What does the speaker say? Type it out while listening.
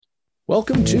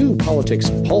Welcome to Politics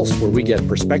Pulse, where we get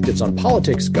perspectives on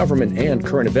politics, government, and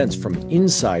current events from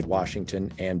inside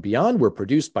Washington and beyond. We're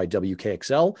produced by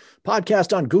WKXL,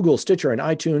 podcast on Google, Stitcher, and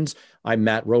iTunes. I'm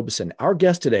Matt Robeson. Our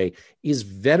guest today is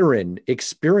veteran,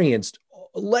 experienced,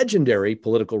 legendary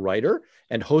political writer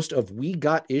and host of We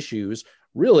Got Issues,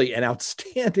 really an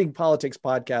outstanding politics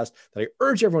podcast that I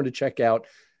urge everyone to check out,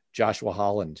 Joshua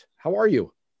Holland. How are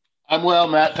you? I'm well,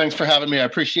 Matt. Thanks for having me. I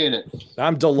appreciate it.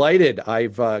 I'm delighted.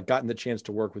 I've gotten the chance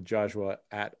to work with Joshua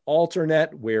at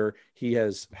Alternet, where he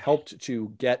has helped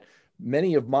to get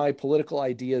many of my political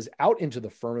ideas out into the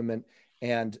firmament.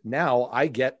 And now I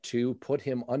get to put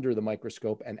him under the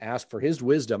microscope and ask for his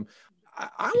wisdom.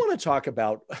 I want to talk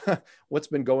about what's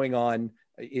been going on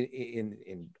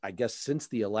in, I guess, since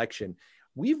the election.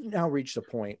 We've now reached a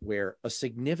point where a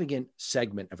significant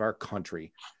segment of our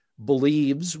country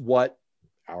believes what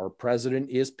our president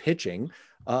is pitching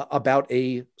about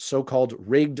a so-called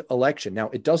rigged election. Now,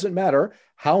 it doesn't matter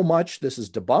how much this is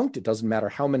debunked. It doesn't matter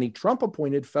how many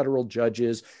Trump-appointed federal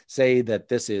judges say that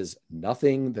this is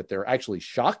nothing, that they're actually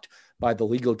shocked by the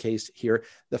legal case here.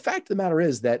 The fact of the matter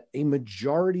is that a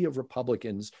majority of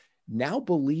Republicans now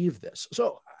believe this.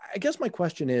 So I guess my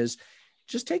question is,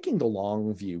 just taking the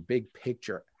long view, big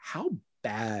picture, how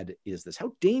bad is this?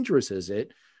 How dangerous is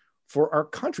it for our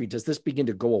country? Does this begin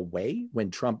to go away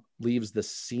when Trump leaves the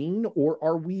scene, or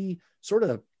are we sort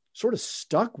of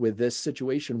stuck with this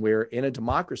situation where in a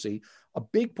democracy, a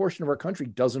big portion of our country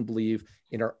doesn't believe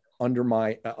in our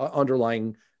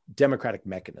underlying democratic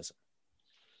mechanism?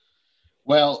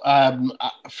 Well,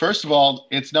 first of all,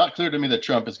 it's not clear to me that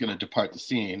Trump is going to depart the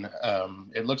scene.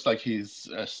 It looks like he's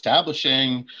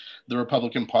establishing the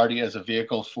Republican Party as a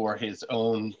vehicle for his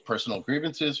own personal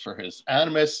grievances, for his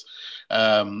animus,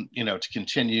 to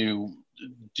continue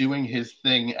doing his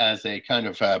thing as a kind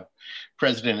of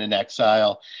president in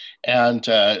exile. And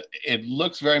it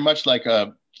looks very much like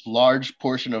a large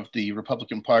portion of the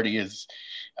Republican Party is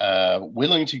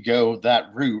willing to go that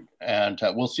route. And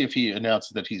we'll see if he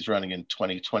announces that he's running in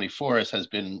 2024, as has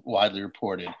been widely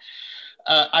reported.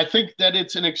 I think that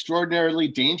it's an extraordinarily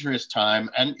dangerous time.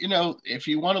 And, if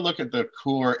you want to look at the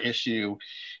core issue,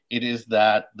 it is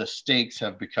that the stakes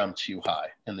have become too high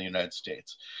in the United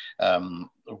States.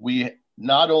 We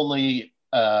not only,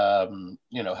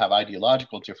 have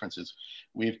ideological differences,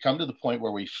 we've come to the point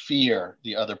where we fear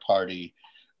the other party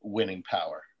winning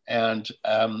power. And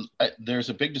there's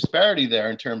a big disparity there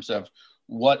in terms of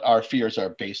what our fears are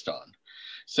based on.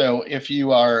 So if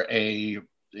you are a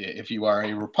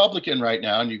Republican right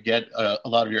now and you get a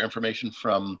lot of your information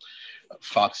from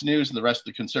Fox News and the rest of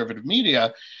the conservative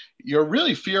media, you're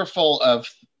really fearful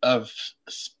of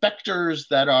specters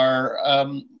that are,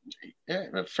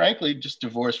 frankly, just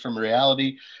divorced from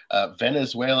reality.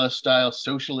 Venezuela-style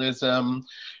socialism,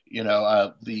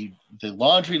 the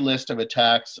laundry list of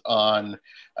attacks on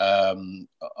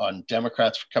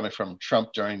Democrats coming from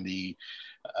Trump during the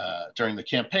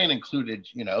campaign included,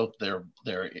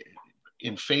 they're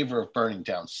in favor of burning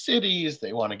down cities.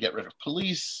 They want to get rid of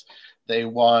police. They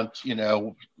want,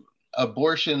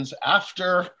 abortions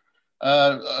after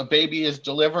a baby is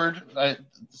delivered.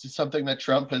 This is something that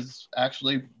Trump has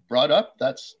actually brought up.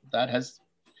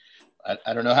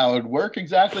 I don't know how it would work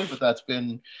exactly, but that's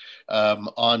been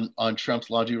on Trump's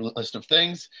laundry list of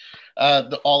things.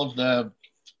 All of the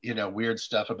weird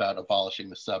stuff about abolishing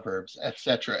the suburbs, et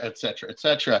cetera, et cetera, et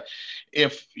cetera.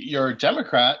 If you're a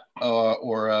Democrat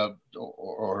or a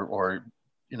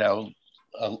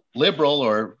liberal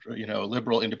or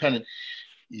liberal independent,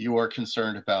 you are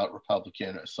concerned about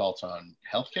Republican assaults on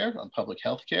healthcare, on public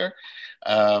healthcare.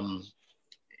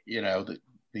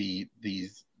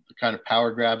 These kind of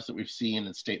power grabs that we've seen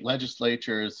in state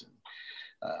legislatures,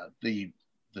 the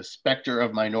specter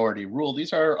of minority rule.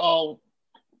 These are all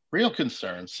real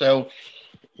concerns. So,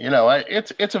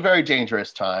 it's a very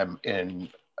dangerous time in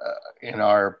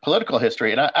our political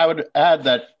history. And I would add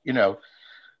that,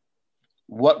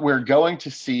 what we're going to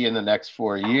see in the next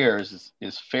 4 years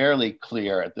is fairly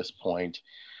clear at this point.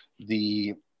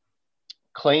 The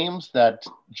claims that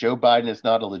Joe Biden is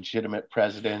not a legitimate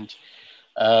president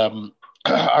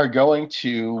are going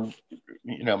to,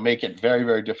 make it very,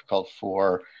 very difficult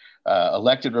for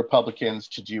elected Republicans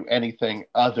to do anything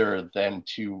other than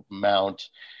to mount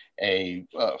a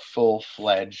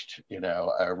full-fledged,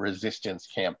 resistance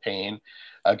campaign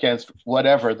against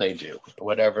whatever they do,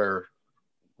 whatever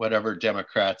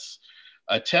Democrats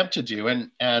attempt to do.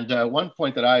 And one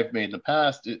point that I've made in the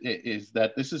past is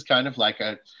that this is kind of like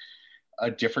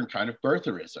a different kind of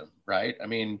birtherism, right? I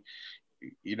mean,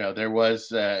 there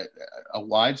was a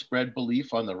widespread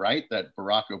belief on the right that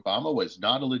Barack Obama was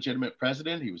not a legitimate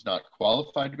president. He was not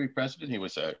qualified to be president. He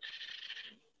was a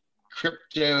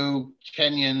crypto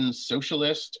Kenyan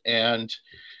socialist. And,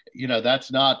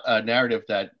 that's not a narrative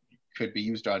that could be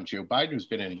used on Joe Biden, who's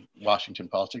been in Washington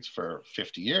politics for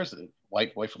 50 years, a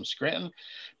white boy from Scranton.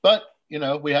 But,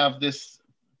 we have this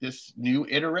new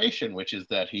iteration, which is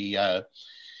that he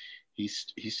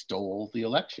stole the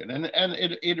election. And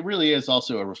it really is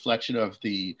also a reflection of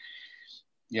the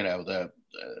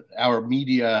our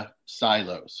media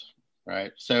silos,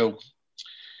 right? So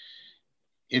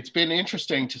it's been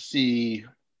interesting to see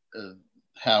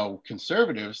how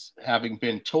conservatives, having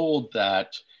been told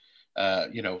that,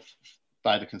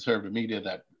 by the conservative media,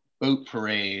 that boat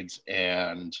parades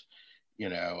and,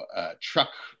 truck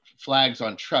flags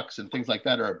on trucks and things like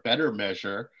that are a better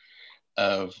measure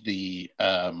of the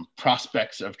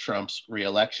prospects of Trump's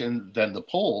reelection than the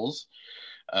polls.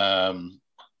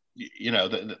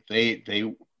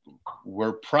 They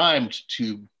were primed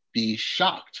to be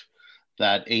shocked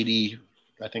that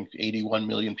 81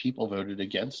 million people voted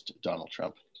against Donald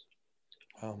Trump.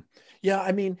 Yeah,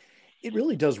 I mean, it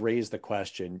really does raise the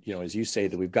question, as you say,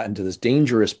 that we've gotten to this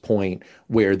dangerous point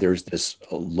where there's this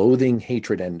loathing,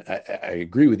 hatred, and I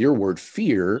agree with your word,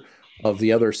 fear of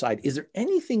the other side. Is there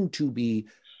anything to be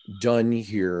done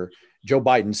here? Joe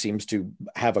Biden seems to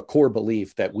have a core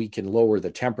belief that we can lower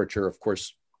the temperature. Of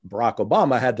course, Barack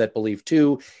Obama had that belief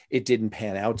too. It didn't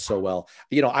pan out so well.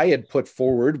 I had put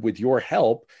forward, with your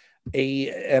help,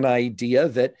 an idea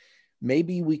that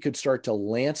maybe we could start to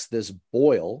lance this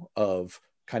boil of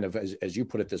kind of, as you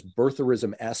put it, this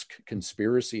birtherism-esque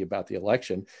conspiracy about the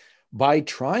election by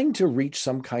trying to reach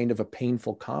some kind of a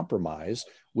painful compromise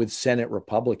with Senate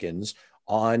Republicans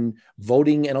on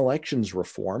voting and elections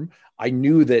reform. I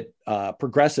knew that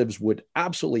progressives would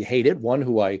absolutely hate it. One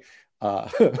who I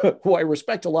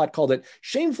respect a lot called it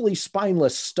shamefully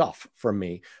spineless stuff from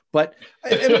me. But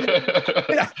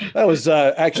yeah, that was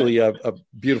actually a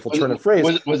beautiful turn of phrase.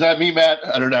 Was that me, Matt?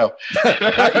 I don't know.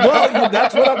 Well,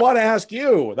 that's what I want to ask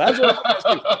you. That's what I want to ask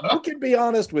you. You can be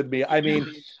honest with me. I mean,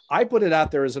 I put it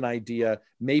out there as an idea.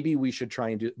 Maybe we should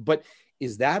try and do, but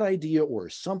is that idea or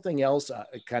something else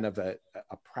kind of a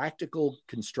practical,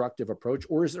 constructive approach,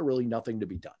 or is there really nothing to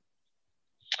be done?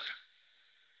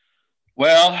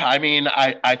 Well, I mean,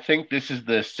 I think this is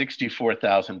the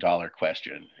 $64,000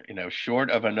 question.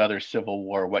 Short of another civil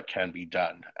war, what can be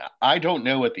done? I don't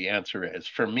know what the answer is.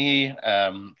 For me,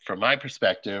 from my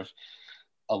perspective,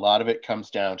 a lot of it comes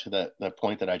down to the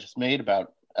point that I just made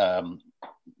about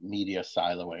media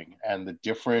siloing and the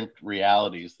different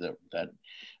realities that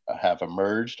have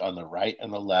emerged on the right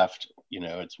and the left.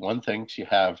 It's one thing to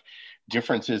have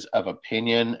differences of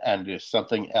opinion, and it's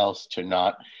something else to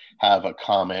not have a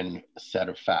common set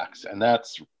of facts. And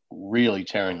that's really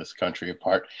tearing this country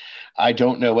apart. I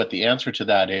don't know what the answer to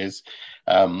that is.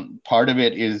 Part of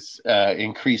it is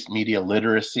increased media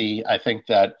literacy. I think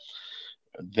that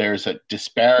there's a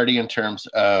disparity in terms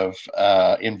of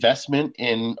investment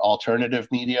in alternative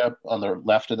media on the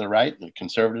left and the right. The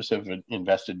conservatives have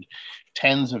invested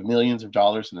tens of millions of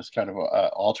dollars in this kind of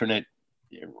alternate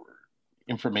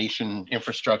information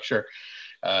infrastructure.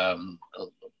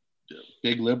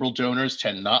 Big liberal donors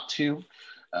tend not to,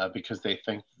 because they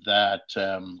think that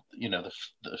the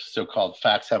so-called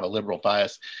facts have a liberal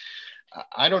bias.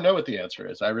 I don't know what the answer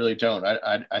is. I really don't.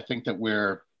 I think that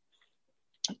we're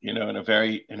in a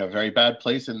very bad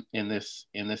place in this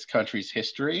country's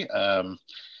history.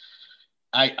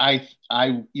 I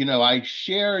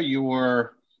share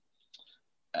your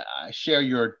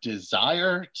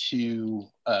desire to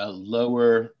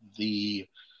lower the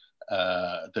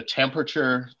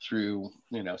temperature through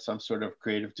some sort of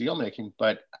creative deal making,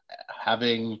 but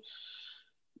having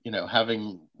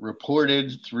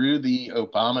reported through the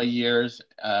Obama years,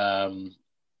 I'm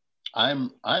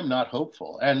not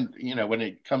hopeful. And when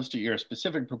it comes to your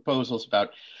specific proposals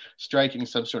about striking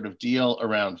some sort of deal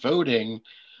around voting,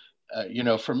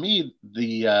 for me,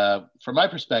 from my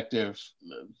perspective,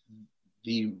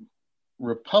 the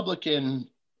Republican,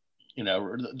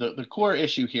 the core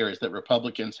issue here is that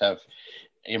Republicans have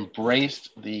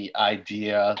embraced the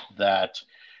idea that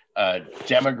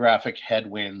demographic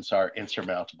headwinds are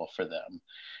insurmountable for them,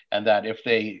 and that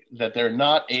that they're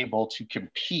not able to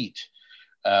compete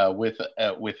with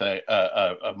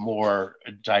a more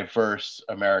diverse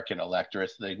American electorate,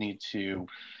 they need to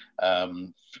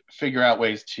figure out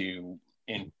ways to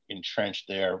entrench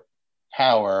their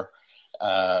power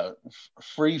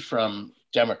free from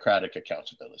democratic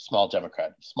accountability, small d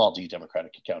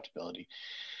democratic accountability.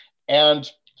 And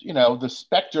the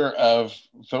specter of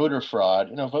voter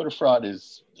fraud,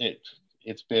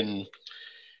 it's been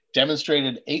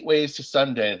demonstrated 8 ways to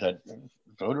Sunday that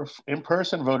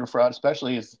in-person voter fraud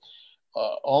especially is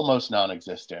almost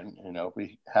non-existent. You know,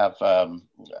 we have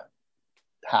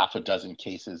half a dozen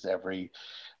cases every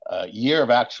year of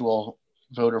actual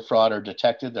voter fraud are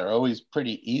detected. They're always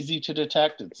pretty easy to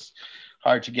detect. It's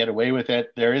hard to get away with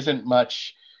it. There isn't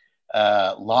much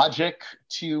logic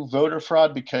to voter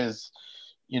fraud because,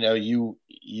 you know, you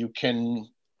can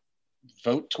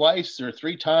vote twice or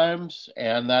three times,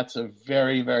 and that's a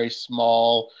very, very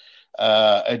small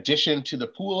addition to the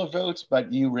pool of votes,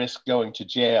 but you risk going to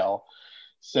jail.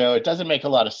 So it doesn't make a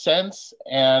lot of sense.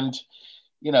 And,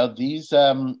 you know, these,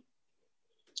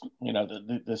 you know,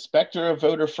 the specter of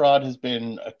voter fraud has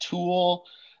been a tool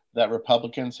that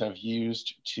Republicans have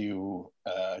used to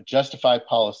justify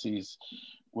policies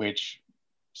which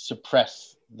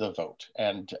suppress the vote.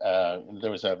 And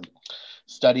there was a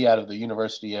study out of the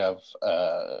University of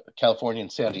California in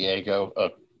San Diego a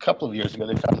couple of years ago.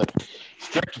 They found that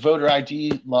strict voter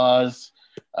ID laws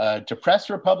depressed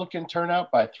Republican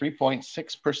turnout by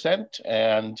 3.6%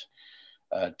 and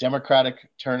Democratic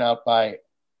turnout by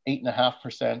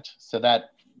 8.5%. So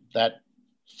that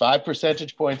 5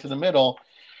 percentage points in the middle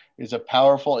is a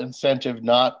powerful incentive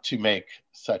not to make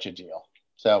such a deal.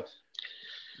 So,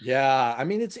 yeah, I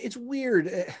mean, it's weird,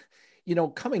 you know,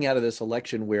 coming out of this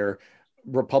election where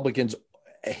Republicans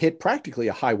hit practically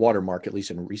a high water mark, at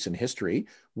least in recent history,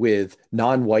 with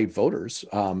non-white voters.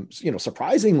 You know,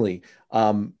 surprisingly,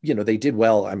 you know, they did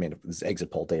well. I mean, this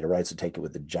exit poll data, right? So take it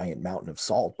with a giant mountain of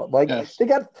salt, but like yes. they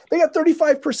got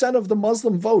 35% of the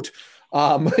Muslim vote,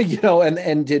 you know,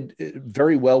 and did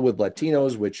very well with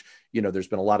Latinos, which, you know, there's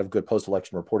been a lot of good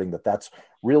post-election reporting that that's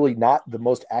really not the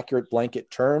most accurate blanket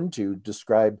term to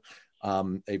describe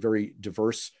a very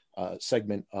diverse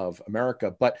segment of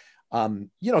America. But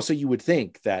you know, so you would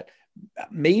think that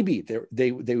maybe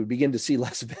they would begin to see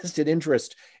less vested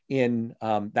interest in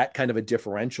that kind of a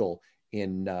differential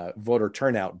in voter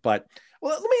turnout. But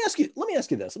well, let me ask you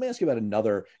this. Let me ask you about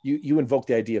another. You invoked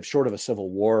the idea of short of a civil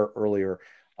war earlier.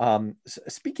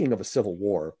 Speaking of a civil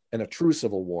war and a true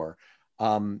civil war,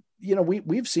 you know,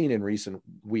 we've seen in recent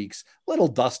weeks little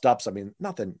dust ups. I mean,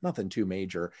 nothing too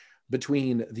major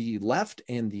between the left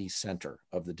and the center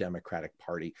of the Democratic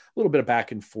Party, a little bit of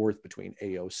back and forth between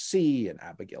AOC and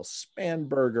Abigail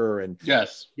Spanberger and,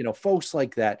 yes, you know, folks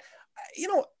like that. You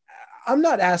know, I'm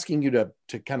not asking you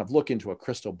to kind of look into a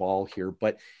crystal ball here,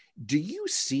 but do you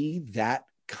see that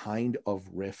kind of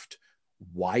rift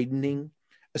widening,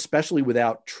 especially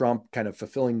without Trump kind of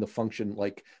fulfilling the function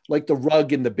like the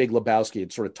rug in the Big Lebowski?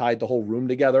 It sort of tied the whole room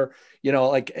together. You know,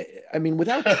 like, I mean,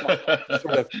 without Trump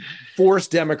sort of force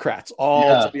Democrats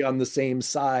all to be on the same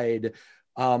side.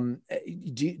 Do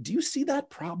you see that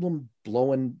problem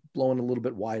blowing a little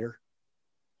bit wider?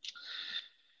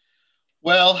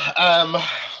 Well,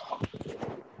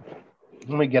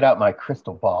 let me get out my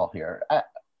crystal ball here.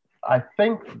 I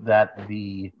think that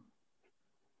the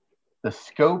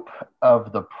scope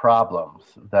of the problems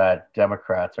that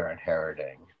Democrats are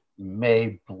inheriting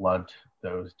may blunt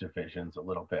those divisions a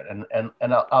little bit.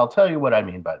 And I'll tell you what I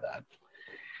mean by that.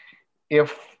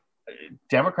 If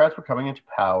Democrats were coming into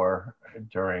power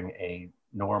during a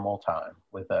normal time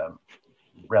with a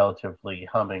relatively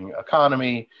humming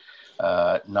economy,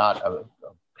 not a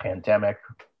pandemic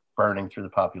burning through the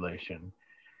population,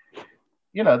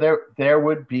 you know, there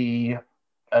would be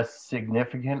a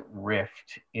significant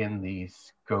rift in the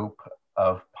scope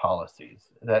of policies.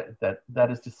 That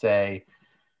is to say,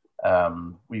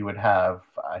 we would have,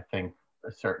 I think,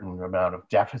 a certain amount of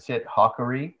deficit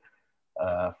hawkery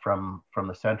from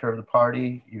the center of the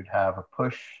party. You'd have a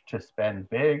push to spend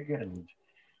big and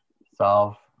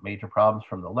solve major problems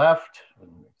from the left and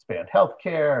expand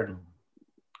healthcare. And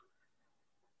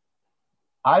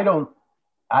I don't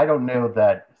know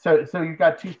that. So you've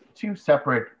got two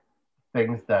separate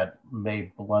things that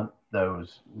may blunt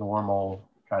those normal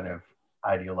kind of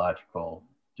ideological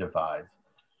divides.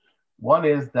 One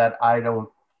is that I don't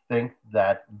think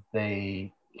that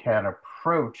they can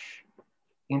approach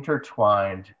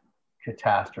intertwined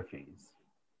catastrophes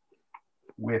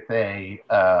with a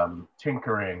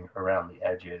tinkering around the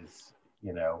edges,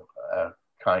 you know,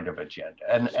 kind of agenda.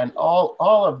 And all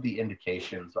of the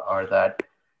indications are that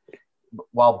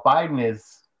while Biden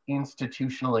is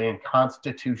institutionally and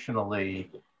constitutionally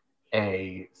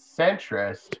a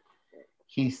centrist,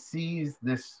 he sees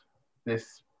this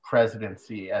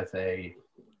presidency as he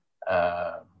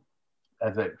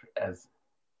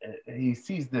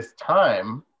sees this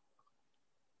time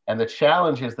and the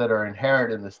challenges that are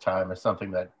inherent in this time as something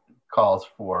that calls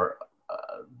for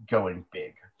going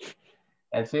big.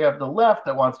 And so you have the left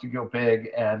that wants to go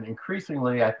big, and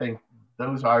increasingly I think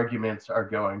those arguments are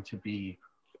going to be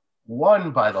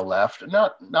won by the left,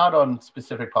 not on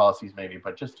specific policies maybe,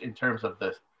 but just in terms of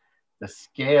the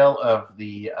scale of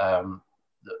the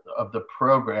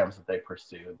programs that they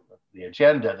pursue, the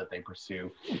agenda that they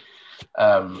pursue,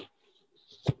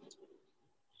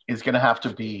 is going to have to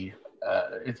be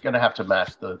it's going to have to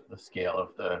match the scale of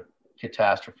the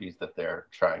catastrophes that they're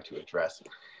trying to address.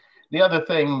 The other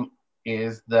thing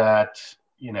is that,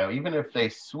 even if they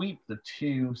sweep the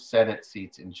 2 Senate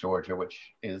seats in Georgia,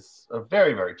 which is a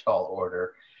very, very tall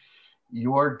order,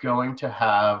 you're going to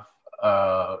have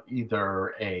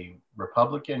either a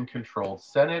Republican-controlled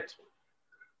Senate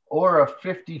or a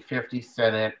 50-50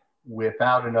 Senate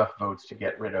without enough votes to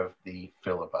get rid of the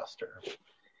filibuster.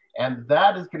 And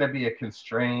that is going to be a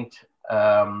constraint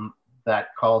that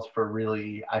calls for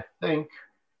really, I think,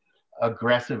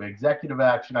 aggressive executive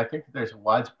action. I think that there's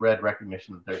widespread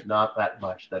recognition that there's not that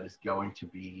much that is going to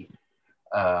be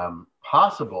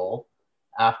possible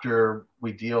after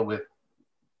we deal with,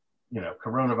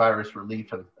 coronavirus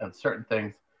relief and certain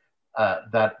things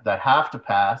that have to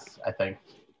pass. I think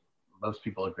most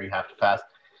people agree have to pass.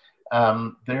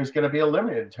 There's going to be a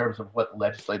limit in terms of what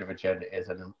legislative agenda is,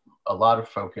 and a lot of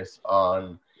focus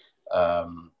on,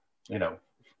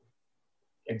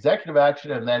 executive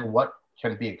action, and then what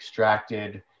can be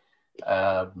extracted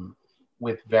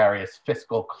with various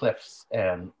fiscal cliffs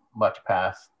and must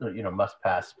pass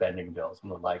spending bills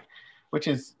and the like, which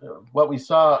is what we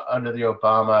saw under the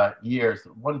Obama years.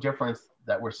 One difference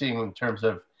that we're seeing in terms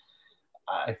of,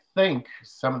 I think,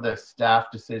 some of the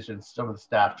staff decisions, some of the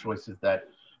staff choices that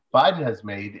Biden has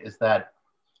made is that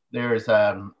there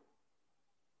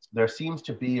seems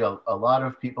to be a lot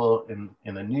of people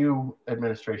in the new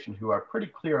administration who are pretty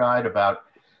clear-eyed about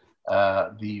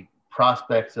the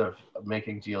prospects of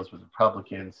making deals with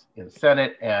Republicans in the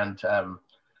Senate, and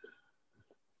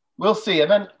we'll see.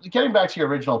 And then getting back to your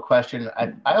original question,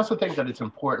 I also think that it's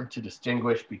important to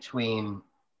distinguish between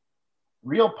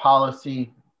real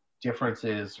policy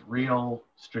differences, real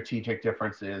strategic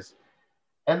differences,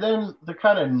 and then the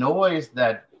kind of noise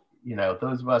that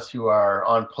those of us who are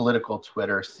on political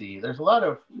Twitter see. There's a lot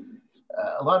of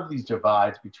these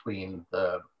divides between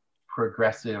the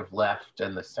progressive left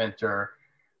and the center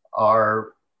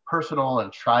are personal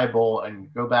and tribal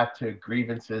and go back to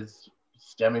grievances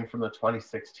stemming from the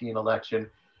 2016 election.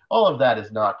 All of that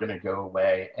is not going to go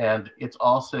away, and it's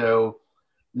also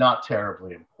not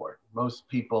terribly important. Most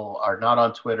people are not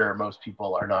on Twitter. Most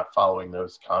people are not following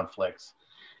those conflicts,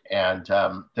 and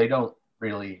they don't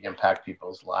really impact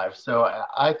people's lives. So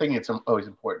I think it's always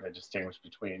important to distinguish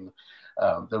between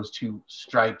those 2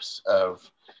 stripes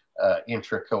of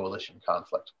intra-coalition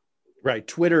conflict. Right.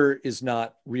 Twitter is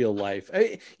not real life.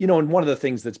 And one of the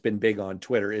things that's been big on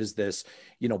Twitter is this,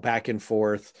 back and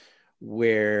forth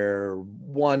where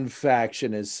one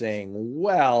faction is saying,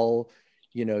 well,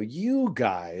 you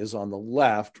guys on the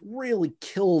left really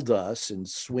killed us in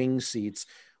swing seats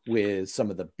with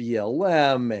some of the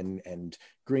BLM and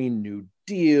Green New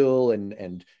Deal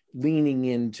and leaning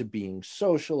into being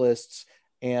socialists.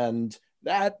 And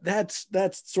that's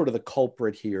sort of the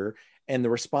culprit here. And the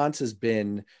response has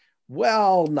been,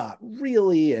 well, not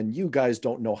really. And you guys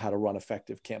don't know how to run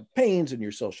effective campaigns, and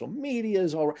your social media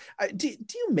is all right. Do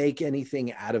you make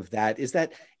anything out of that? Is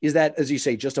that, as you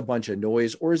say, just a bunch of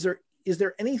noise? Or is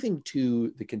there anything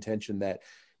to the contention that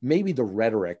maybe the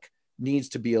rhetoric needs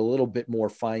to be a little bit more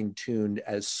fine-tuned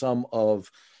as some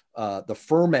of the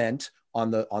ferment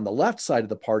on the left side of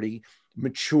the party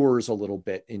matures a little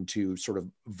bit into sort of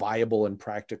viable and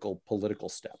practical political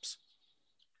steps?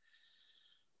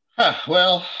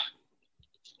 Well,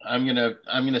 I'm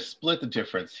gonna split the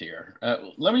difference here.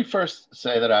 Let me first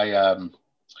say that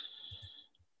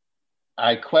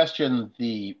I question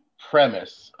the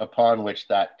premise upon which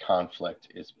that conflict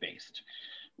is based.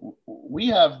 We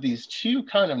have these 2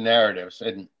 kind of narratives,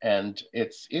 and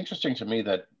it's interesting to me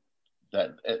that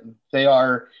they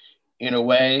are, in a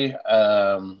way,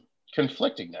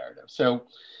 conflicting narratives. So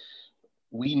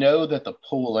we know that the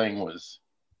polling was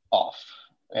off,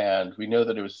 and we know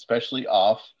that it was especially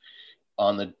off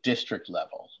on the district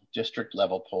level. District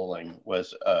level polling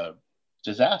was a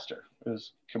disaster. It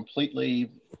was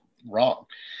completely wrong.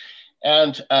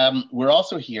 And we're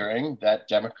also hearing that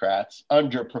Democrats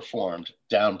underperformed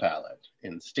down ballot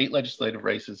in state legislative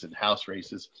races and House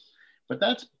races. But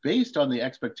that's based on the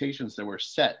expectations that were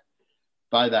set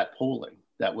by that polling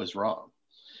that was wrong.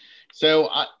 So,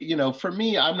 for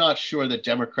me, I'm not sure that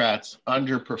Democrats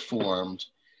underperformed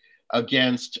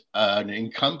against an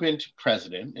incumbent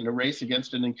president, in a race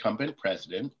against an incumbent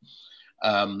president,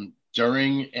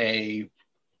 during a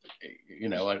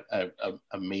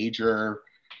major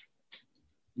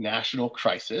national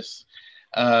crisis.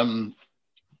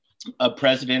 a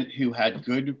president who had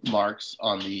good marks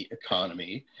on the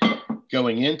economy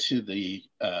going into the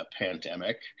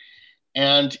pandemic.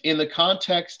 And in the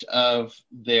context of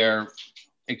their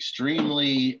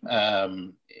extremely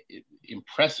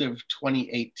impressive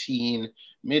 2018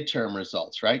 midterm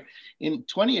results, right? In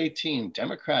 2018,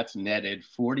 Democrats netted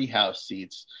 40 House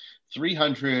seats,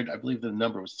 300, I believe the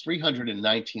number was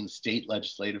 319 state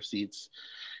legislative seats.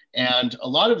 And a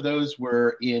lot of those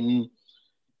were in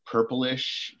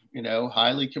purplish,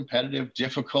 highly competitive,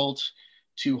 difficult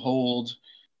to hold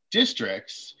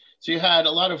districts. So you had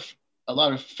a lot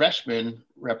of freshman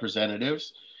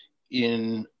representatives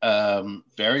in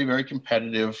very, very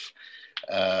competitive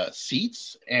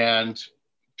seats, and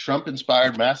Trump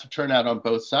inspired massive turnout on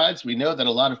both sides. We know that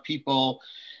a lot of people,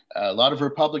 a lot of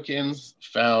Republicans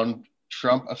found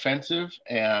Trump offensive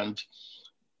and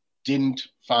didn't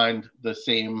find the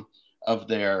same of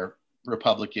their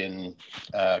Republican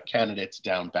candidates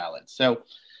down ballot. So,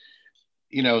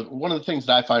 one of the things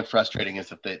that I find frustrating is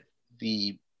that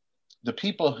the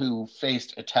people who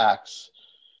faced attacks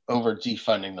over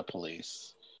defunding the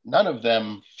police, none of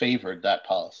them favored that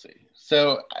policy.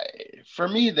 So for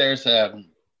me, there's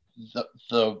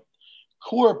the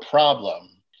core problem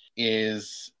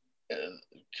is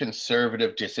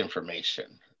conservative disinformation.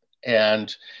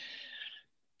 And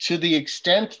to the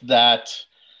extent that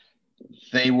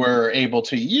they were able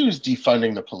to use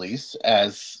defunding the police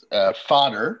as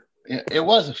fodder, it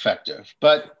was effective.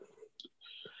 But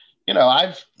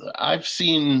I've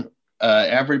seen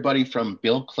everybody from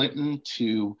Bill Clinton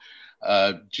to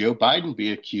Joe Biden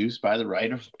be accused by the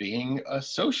right of being a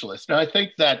socialist. Now, I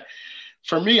think that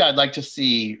for me, I'd like to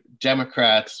see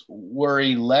Democrats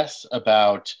worry less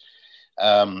about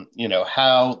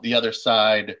how the other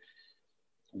side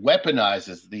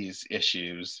weaponizes these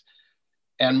issues,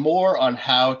 and more on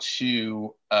how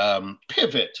to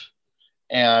pivot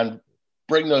and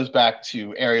bring those back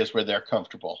to areas where they're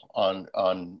comfortable on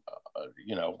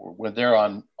when they're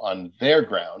on their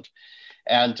ground.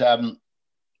 And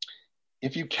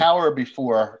if you cower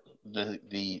before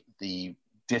the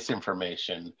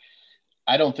disinformation,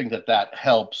 I don't think that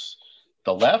helps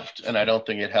the left, and I don't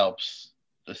think it helps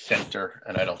the center,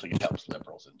 and I don't think it helps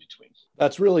liberals in between.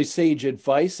 That's really sage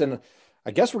advice, and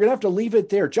I guess we're going to have to leave it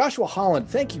there. Joshua Holland,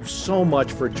 thank you so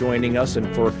much for joining us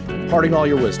and for imparting all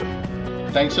your wisdom.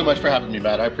 Thanks so much for having me,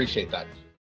 Matt. I appreciate that.